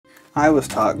I was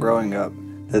taught growing up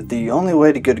that the only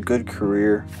way to get a good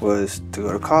career was to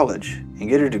go to college and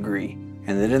get a degree,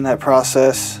 and that in that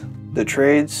process, the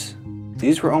trades,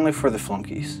 these were only for the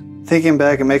flunkies. Thinking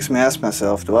back, it makes me ask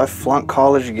myself, do I flunk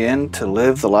college again to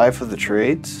live the life of the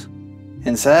trades?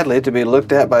 And sadly, to be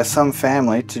looked at by some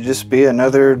family to just be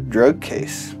another drug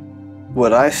case.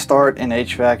 Would I start in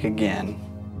HVAC again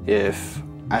if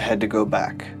I had to go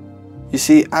back? You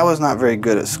see, I was not very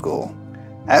good at school.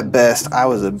 At best, I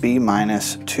was a B-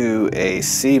 to a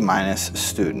C-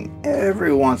 student.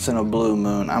 Every once in a blue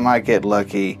moon, I might get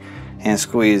lucky and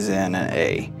squeeze in an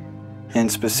A. And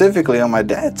specifically on my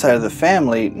dad's side of the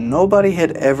family, nobody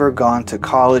had ever gone to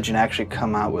college and actually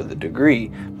come out with a degree.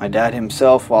 My dad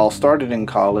himself, while started in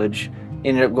college,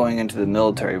 ended up going into the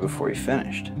military before he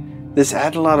finished. This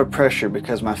added a lot of pressure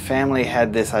because my family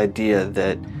had this idea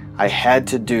that I had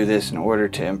to do this in order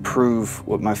to improve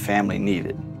what my family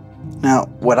needed. Now,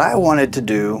 what I wanted to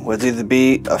do was either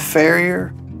be a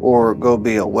farrier or go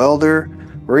be a welder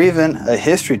or even a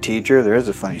history teacher, there is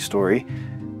a funny story,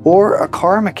 or a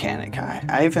car mechanic.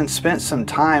 I even spent some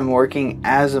time working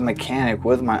as a mechanic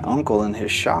with my uncle in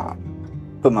his shop.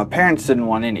 But my parents didn't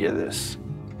want any of this.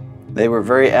 They were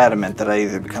very adamant that I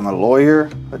either become a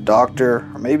lawyer, a doctor,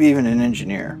 or maybe even an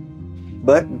engineer.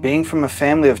 But being from a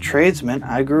family of tradesmen,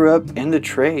 I grew up in the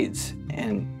trades,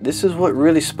 and this is what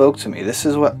really spoke to me. This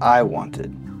is what I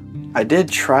wanted. I did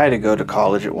try to go to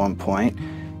college at one point,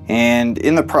 and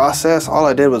in the process, all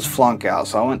I did was flunk out.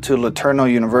 So I went to Laterno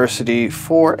University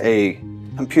for a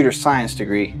computer science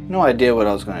degree. No idea what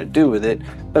I was going to do with it,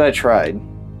 but I tried.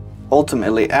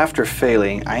 Ultimately, after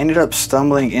failing, I ended up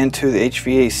stumbling into the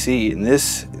HVAC, and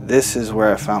this is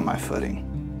where I found my footing.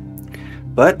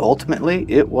 But ultimately,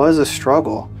 it was a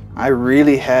struggle. I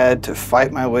really had to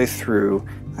fight my way through.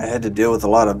 I had to deal with a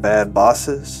lot of bad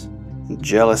bosses,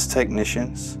 jealous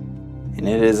technicians, and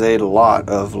it is a lot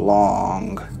of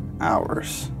long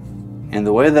hours. And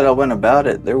the way that I went about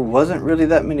it, there wasn't really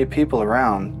that many people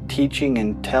around teaching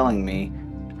and telling me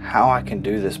how I can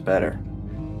do this better.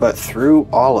 But through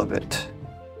all of it,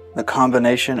 the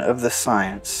combination of the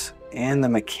science and the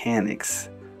mechanics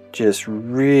just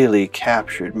really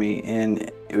captured me, and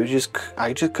I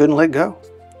just couldn't let go.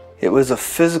 It was a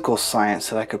physical science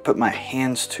that I could put my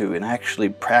hands to and actually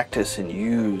practice and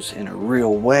use in a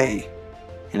real way.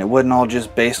 And it wasn't all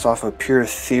just based off of pure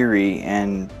theory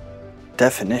and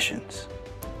definitions.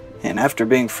 And after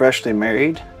being freshly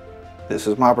married, this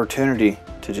was my opportunity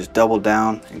to just double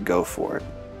down and go for it.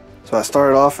 So I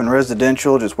started off in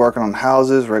residential, just working on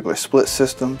houses, regular split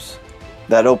systems.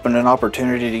 That opened an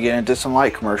opportunity to get into some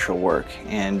light commercial work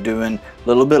and doing a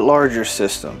little bit larger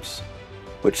systems,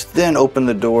 which then opened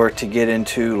the door to get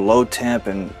into low temp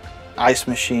and ice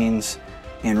machines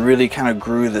and really kind of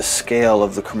grew the scale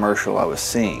of the commercial I was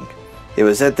seeing. It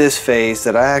was at this phase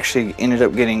that I actually ended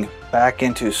up getting back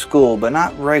into school, but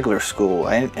not regular school.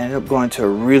 I ended up going to a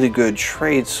really good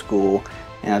trade school,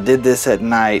 and I did this at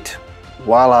night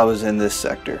while I was in this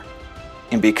sector.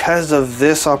 And because of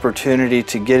this opportunity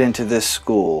to get into this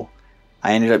school,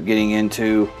 I ended up getting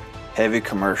into heavy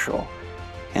commercial.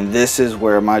 And this is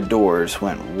where my doors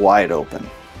went wide open.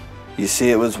 You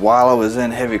see, it was while I was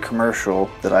in heavy commercial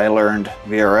that I learned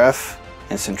VRF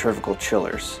and centrifugal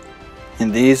chillers.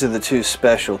 And these are the two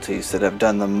specialties that have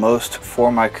done the most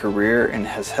for my career and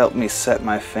has helped me set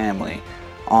my family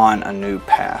on a new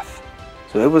path.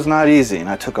 So it was not easy, and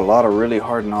I took a lot of really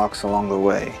hard knocks along the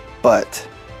way. But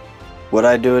would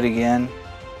I do it again?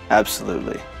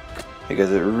 Absolutely.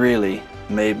 Because it really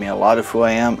made me a lot of who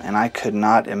I am, and I could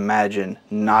not imagine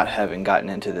not having gotten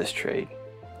into this trade.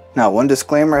 Now, one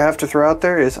disclaimer I have to throw out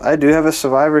there is I do have a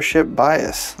survivorship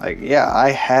bias. Like, yeah,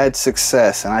 I had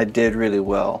success and I did really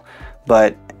well,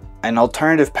 but an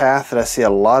alternative path that I see a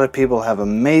lot of people have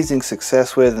amazing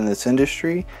success with in this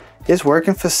industry is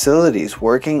working facilities,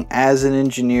 working as an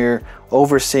engineer,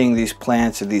 overseeing these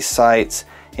plants or these sites,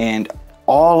 and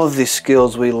all of the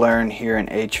skills we learn here in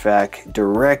HVAC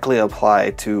directly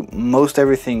apply to most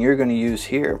everything you're going to use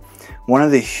here. One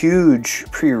of the huge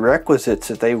prerequisites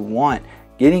that they want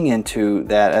getting into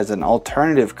that as an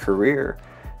alternative career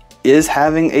is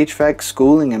having HVAC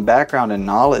schooling and background and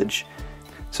knowledge.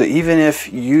 So even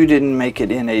if you didn't make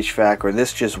it in HVAC or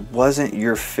this just wasn't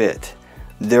your fit,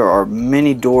 there are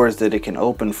many doors that it can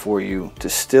open for you to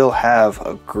still have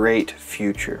a great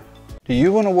future. Do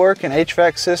you want to work in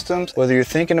HVAC systems? Whether you're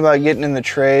thinking about getting in the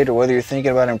trade or whether you're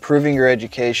thinking about improving your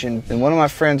education, then one of my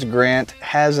friends, Grant,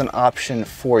 has an option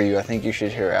for you I think you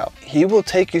should hear out. He will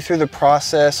take you through the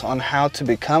process on how to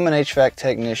become an HVAC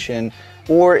technician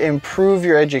or improve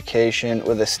your education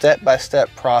with a step-by-step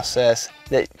process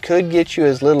that could get you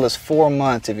as little as 4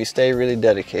 months if you stay really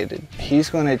dedicated. He's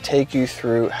going to take you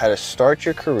through how to start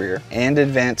your career and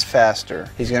advance faster.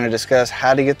 He's going to discuss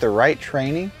how to get the right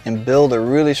training and build a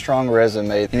really strong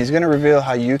resume. And he's going to reveal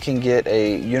how you can get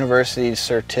a university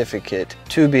certificate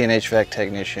to be an HVAC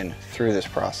technician through this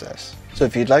process. So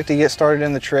if you'd like to get started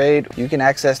in the trade, you can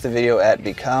access the video at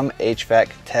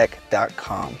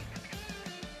becomehvactech.com.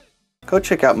 Go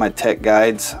check out my tech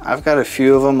guides. I've got a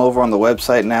few of them over on the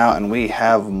website now, and we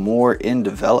have more in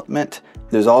development.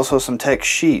 There's also some tech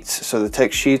sheets. So the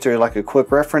tech sheets are like a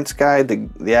quick reference guide.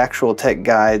 The actual tech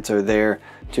guides are there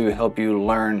to help you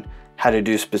learn how to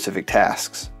do specific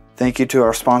tasks. Thank you to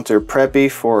our sponsor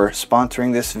Preppy for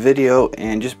sponsoring this video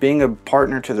and just being a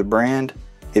partner to the brand.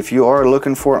 If you are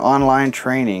looking for online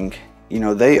training, you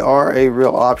know, they are a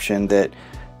real option that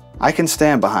I can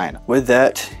stand behind. With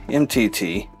that,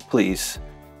 MTT, please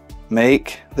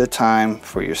make the time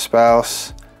for your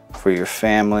spouse, for your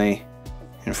family,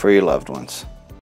 and for your loved ones.